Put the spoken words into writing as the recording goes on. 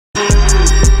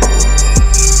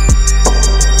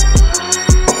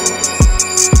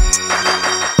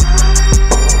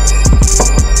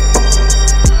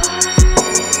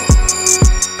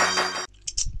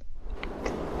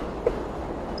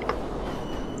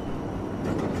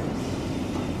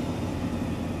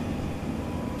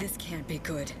be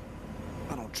good.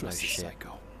 I don't trust this shit.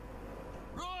 psycho.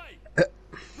 Roy! Roy,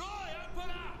 open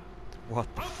up!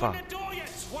 What the Open fuck? the door, you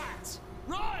twat!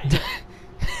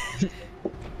 Roy!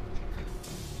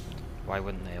 Why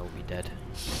wouldn't they all be dead?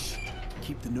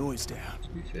 Keep the noise down. To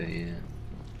be fair, yeah.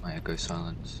 My echo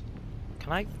silence.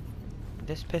 Can I?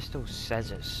 This pistol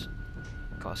says it's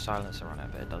got a silencer on it,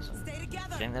 but it doesn't. Stay I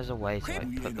together. think there's a way to We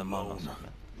like put ain't them on or alone. something.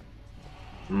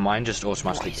 Mine just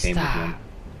automatically What is came with that? one.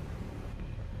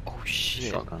 Oh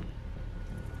shit! Shotgun.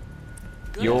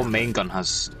 Your main gun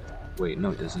has... Wait,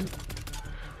 no it doesn't.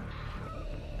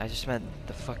 I just meant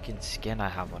the fucking skin I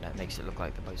have on it makes it look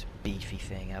like the most beefy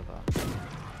thing ever.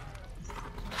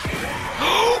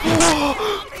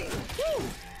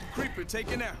 Creeper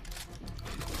taken out.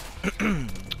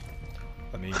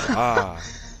 I mean,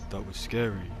 that was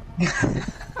scary.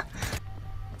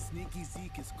 Sneaky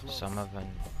Zeke is close. Some of them.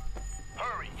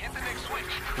 Hurry, hit the next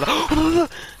switch!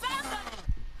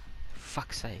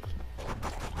 Fuck's sake.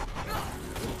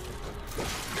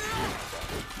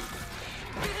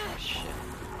 Oh, shit.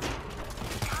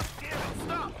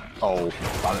 Oh,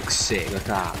 that looks sick, look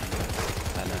at that.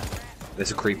 I know.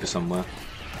 There's a creeper somewhere.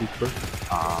 Creeper?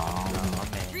 Ah. Oh,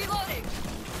 man. Reloading.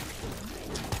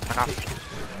 Fuck off.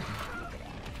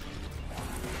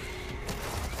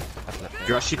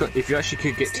 If you actually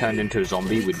could get turned into a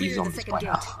zombie, we'd be Clear the zombies second by gate.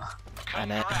 now. I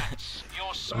know. Congrats,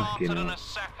 you're smarter than a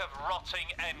sack of rotting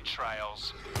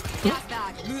entrails. Gas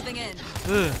bag moving in.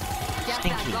 Ugh, Gas stinky.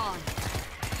 bag gone.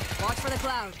 Watch for the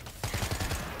cloud.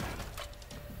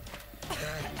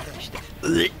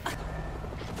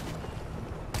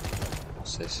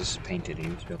 What's this? This is painted. You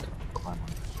must be able to climb on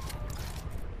it.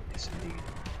 Yes, indeed.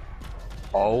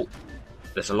 Oh,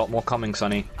 there's a lot more coming,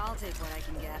 Sonny. I'll take what I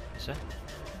can get. Is it?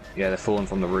 Yeah, they're falling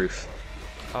from the roof.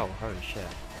 Oh, holy shit.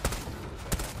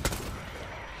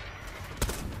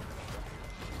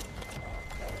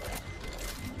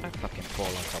 Don't fucking fall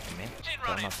on top of me.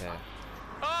 But I'm up here.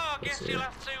 Oh, I guess you'll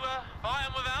have to buy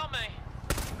them without me.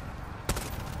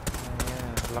 Oh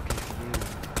yeah, lucky for you,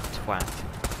 twat.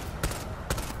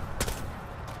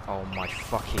 Oh my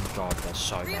fucking god, there's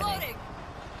so many. Reloading.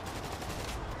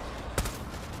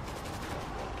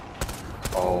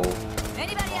 Oh,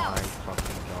 Anybody My else?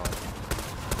 fucking god.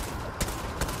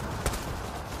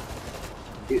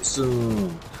 it's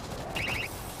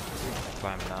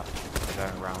Climbing up. They're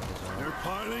going round as well. They're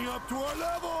piling up to our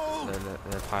level.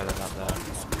 They're piling up there.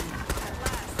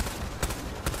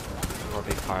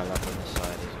 Probably pile up on the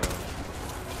side as well.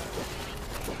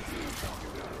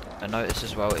 I notice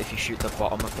as well, if you shoot the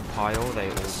bottom of the pile, they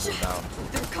all fall down.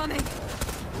 They're coming.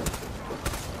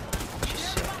 Which is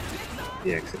sick.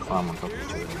 yeah, because they climb on top of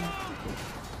each other.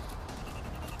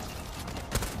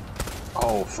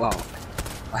 Oh, fuck.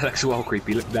 That looks well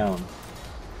creepy. Look down.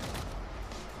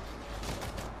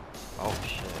 Oh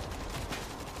shit.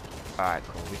 Alright,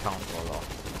 cool. We can't fall off.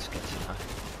 Let's get to that.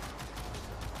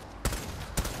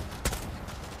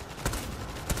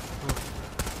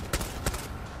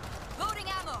 Loading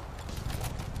ammo.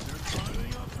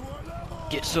 Piling up to our level.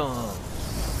 Get some!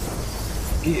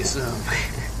 Get some.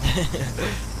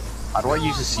 How do I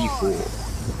use a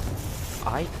C4?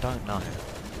 I don't know.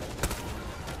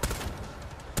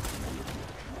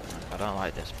 I don't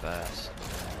like this burst.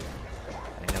 I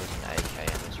think there was an AK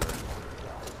in this room.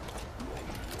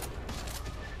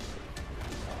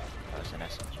 That was an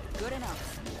SMG. Good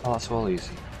enough. Oh, that's well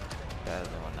easy. There's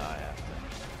the one that I have.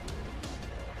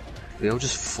 They all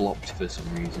just flopped for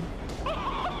some reason.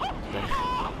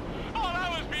 Oh,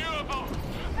 that was beautiful!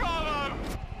 Bravo!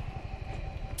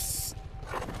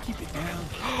 Keep it down.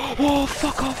 Oh,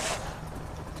 fuck off!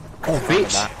 Oh,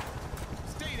 bitch! That.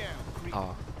 Stay down, creeper.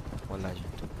 Oh, what legend.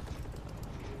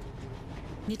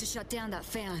 Need to shut down that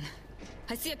fan.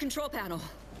 I see a control panel.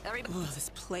 Everybody. Ugh, this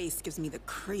place gives me the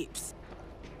creeps.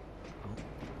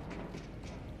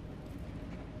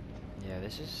 Yeah,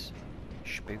 this is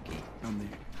spooky. Down there.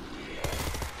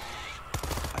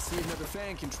 I see another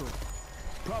fan control.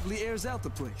 Probably airs out the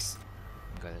place.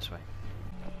 Go this way.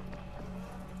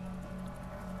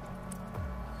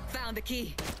 Found the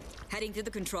key. Heading to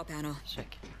the control panel.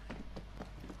 Sick.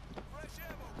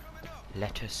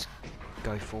 Let us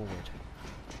go forward.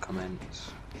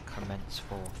 Commence. Commence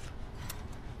forth.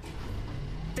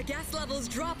 The gas level's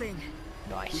dropping.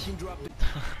 We Nice. can drop it.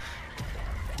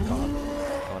 Go on.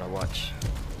 I wanna watch.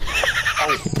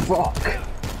 Oh, fuck!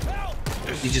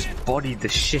 He just bodied the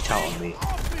shit out of me.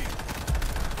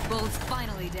 Bull's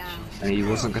finally down. And he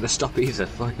wasn't gonna stop either,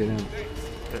 fucking hell.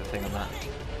 Put a thing on that.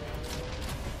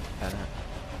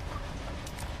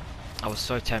 I was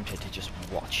so tempted to just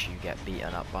watch you get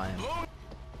beaten up by him.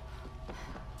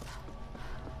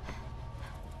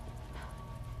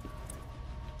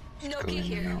 Noki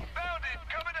here. Found it,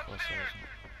 coming Of course there upstairs.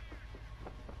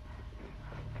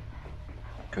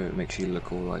 isn't. It makes you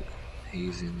look all like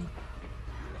hazy and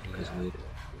it's Yeah. weird.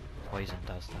 Poison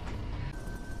does that.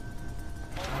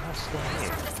 Oh, that's still Use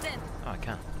here. from the stem. Oh, I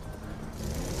can.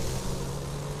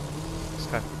 Let's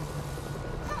go.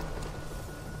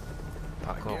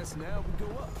 I Parkour. guess now we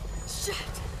go up. Shit!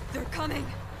 They're coming!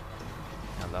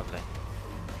 Oh, lovely.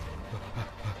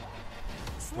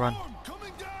 Run.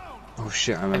 Coming down. Oh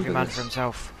shit, I remember Every man this. for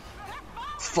himself.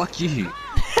 Fuck you!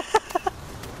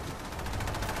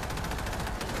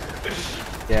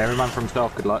 Yeah, every man for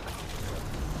himself, good luck.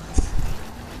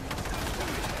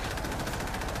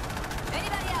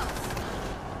 Anybody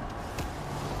else?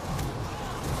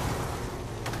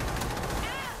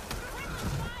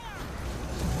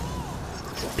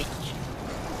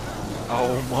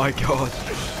 Oh my god.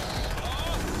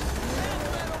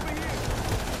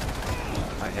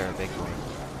 I hear a big one.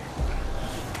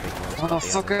 Big one's got the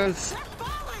other. Motherfuckers!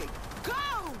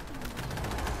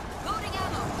 Loading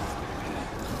ammo!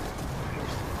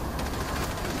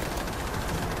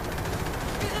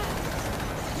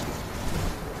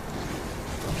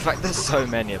 In fact, there's so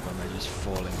many of them, they're just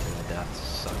falling to their deaths.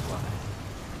 So funny.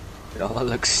 Oh, that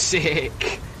looks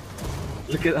sick!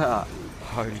 Look at that!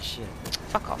 Holy shit.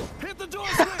 Fuck off. Hit the door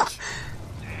switch.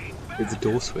 It's a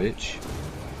door switch.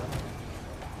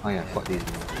 Oh yeah, fuck these.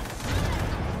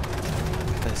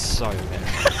 There's so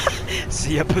many.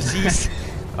 See ya, pussies.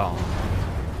 Oh.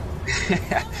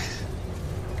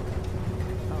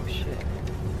 Oh shit.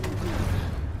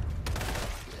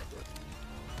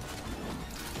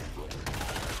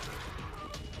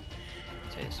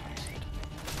 Cheers.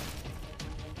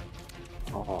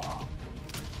 Oh.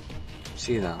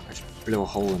 See that? I just blew a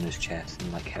hole in his chest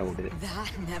and like held it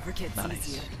That never gets Nice.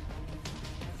 easier.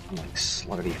 and like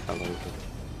slowly fell over.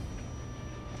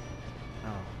 Oh,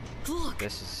 Look!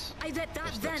 this is. I bet that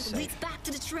this looks vent safe. leads back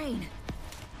to the train.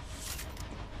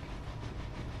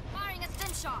 Firing a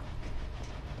thin shot.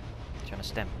 Do you want a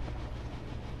stem?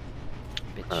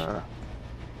 Bitch.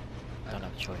 Don't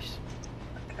have a choice.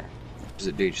 Okay. What does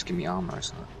it do? Just give me armor or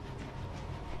something?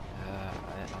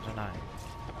 I don't know.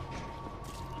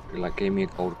 It like gave me a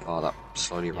gold bar that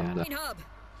slowly Yeah. runs up. Main hub.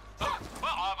 Well,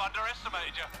 I've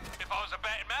underestimated you. If I was a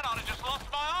betting man, I'd have just lost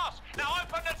my ass. Now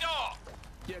open the door.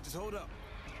 Yeah, just hold up.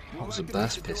 That was a activate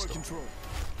burst the door pistol. control.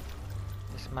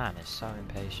 This man is so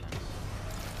impatient.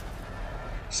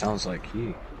 Sounds like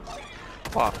you.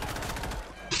 What?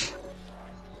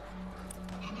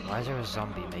 Why is there a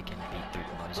zombie making beetroot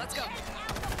noises? Let's go.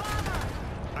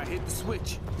 I hit the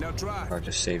switch. Now drive. I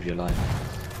just saved your life.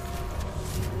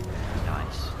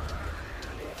 Nice.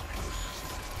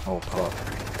 Oh fuck.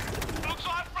 Looks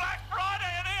like Black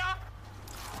Friday in here.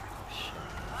 Oh shit.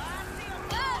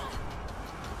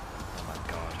 Oh my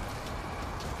god.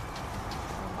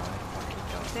 Oh my fucking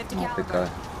god. 50 Oh, big caliber. guy.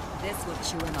 This will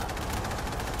chew him up.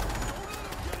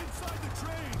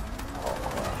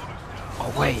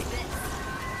 Oh wait.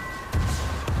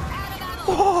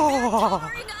 Oh!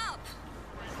 Up.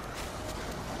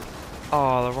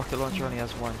 Oh, the rocket launcher only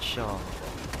has one shot.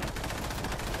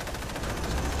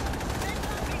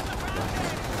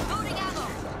 Loading ammo.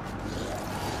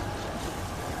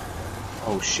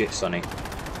 Oh shit, Sonny.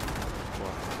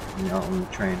 What? You're not on the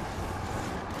train.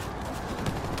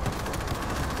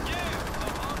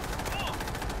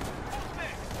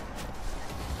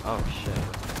 Oh shit.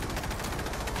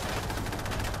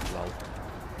 Lol.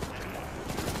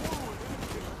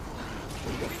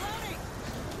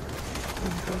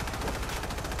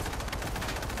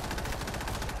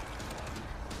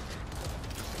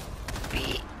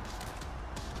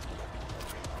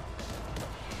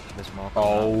 There's more. coming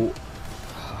up. Oh,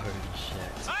 Holy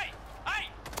shit. Hey, hey!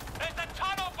 There's a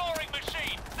tunnel boring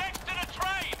machine next to the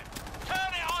train.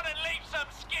 Turn it on and leave some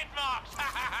skid marks.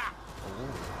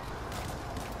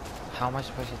 How am I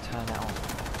supposed to turn it on?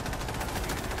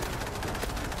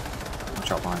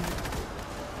 watch out behind you.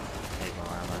 Take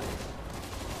more ammo.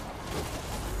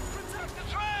 Protect the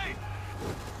train.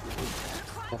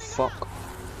 Oh fuck.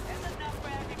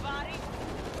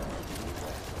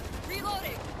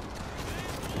 Reloading.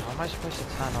 How am I supposed to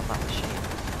turn on that machine?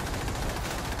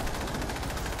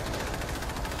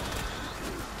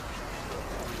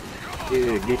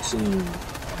 Yeah, get some.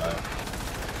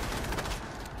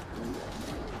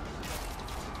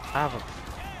 I have a...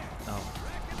 No.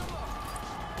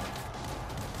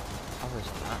 That was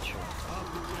unnatural.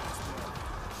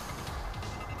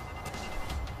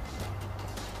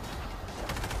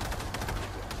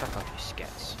 Fuck off, you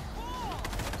skets.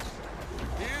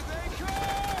 Here they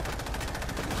come.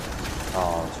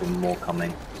 Oh, there's one more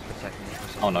coming. Protect me for a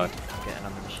second. Oh no. I'm getting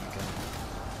on the machine gun.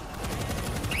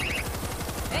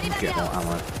 Anybody Get more else?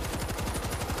 ammo.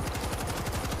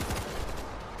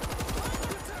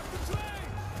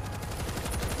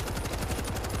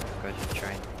 Go to the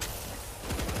train.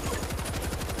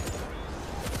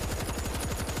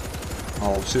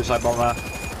 Oh, suicide bomber.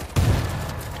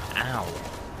 Ow.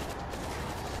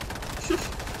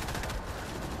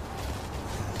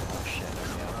 Oh shit,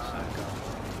 that's the other side.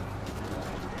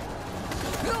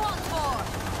 Who wants more?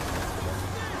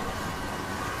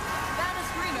 Found a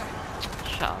screamer.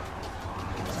 Shut up.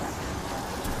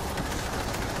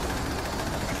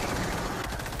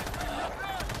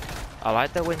 I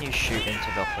like that when you shoot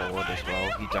into the horde as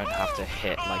well, you don't have to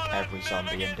hit like every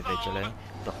zombie individually.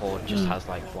 The horde just has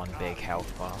like one big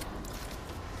health bar.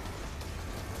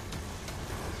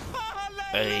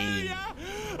 Hey. Hallelujah!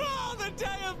 Oh, the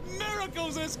day of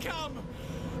miracles has come!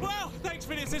 Well, thanks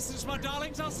for the assistance, my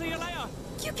darlings. I'll see you later.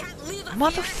 You can't leave us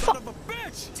Motherfucker! Son of a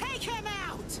bitch! Take him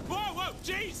out! Whoa, whoa,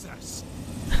 Jesus!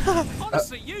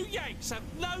 Honestly, you Yanks have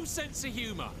no sense of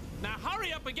humour. Now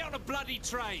hurry up and get on a bloody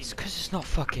train. It's because it's not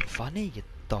fucking funny, you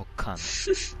dog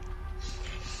cunt.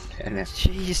 And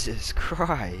Jesus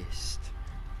Christ.